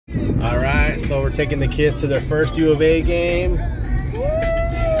So we're taking the kids to their first U of A game.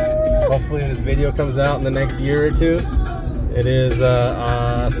 Hopefully this video comes out in the next year or two. It is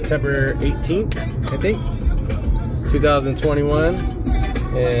September 18th, I think, 2021.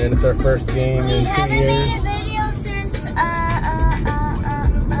 And it's our first game in 2 years. Video since, wait,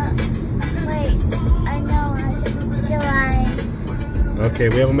 I know, July. Okay,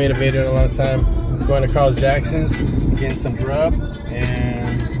 we haven't made a video in a long time. I'm going to Carl Jackson's, getting some grub, and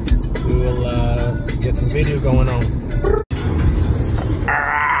we will get some video going on.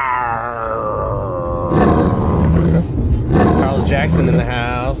 Carl Jackson in the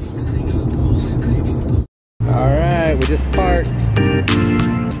house. Alright, we just parked.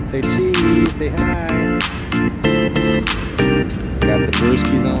 Say cheese, say hi. Got the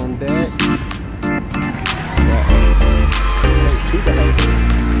brewskis on deck.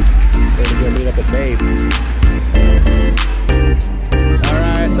 We're gonna meet up with Babe.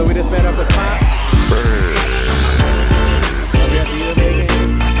 Alright, so we just met up with Pop. We got the U of A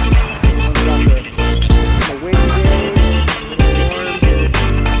game. We got the windy game.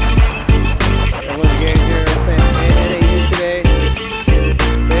 Everyone's getting here playing NAU today.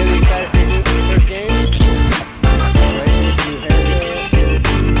 Really excited for the first game. Right, so we can do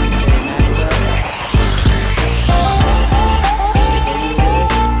haircut.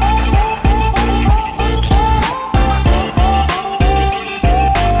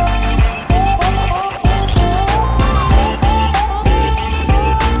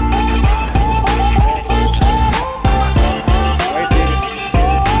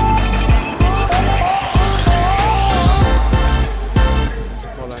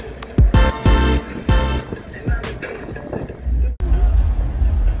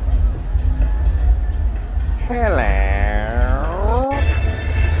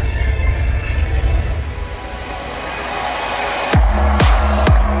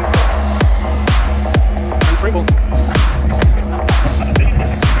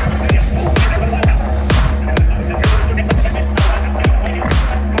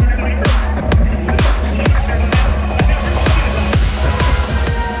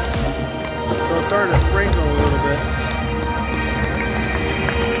 Starting to sprinkle a little bit.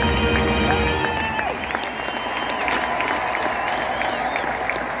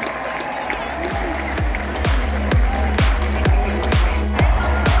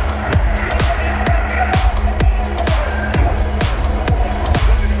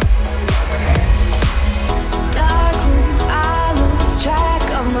 Dark room, I lose track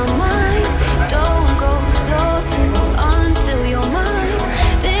of my mind. Don't go so soon until you're mine.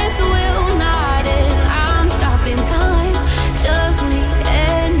 This will not end. I'm stopping time. Just me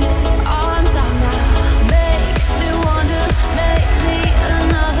and your arms are now. Make me wonder, make me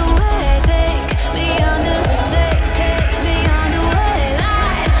another way. Take me under, take me underway.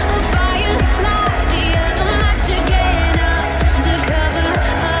 Light a fire, light the other night. You're getting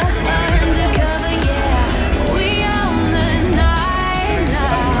undercover, yeah. We own the night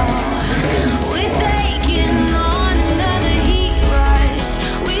now. We're taking on another heat rush.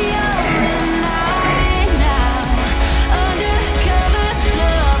 We own the night now. Undercover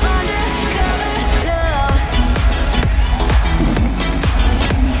love, undercover love.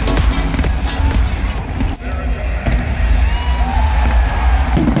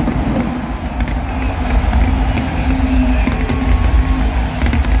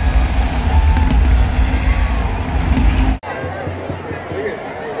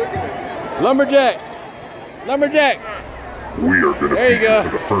 Lumberjack! Lumberjack! We are going to be There you here go. for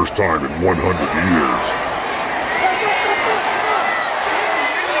the first time in 100 years.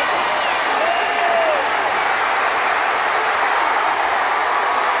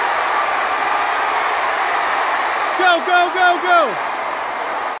 Go, go, go, go!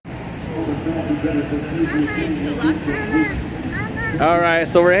 Alright,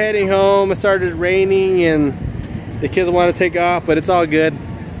 so we're heading home. It started raining and the kids want to take off, but it's all good.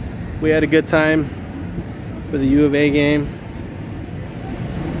 We had a good time for the U of A game.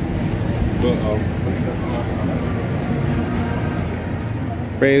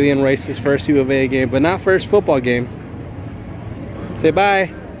 Braylee and Race's first U of A game, but not first football game. Say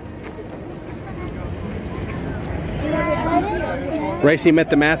bye. Racey met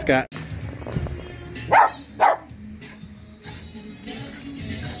the mascot.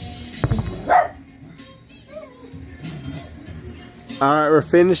 Alright, we're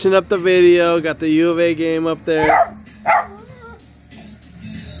finishing up the video. Got the U of A game up there.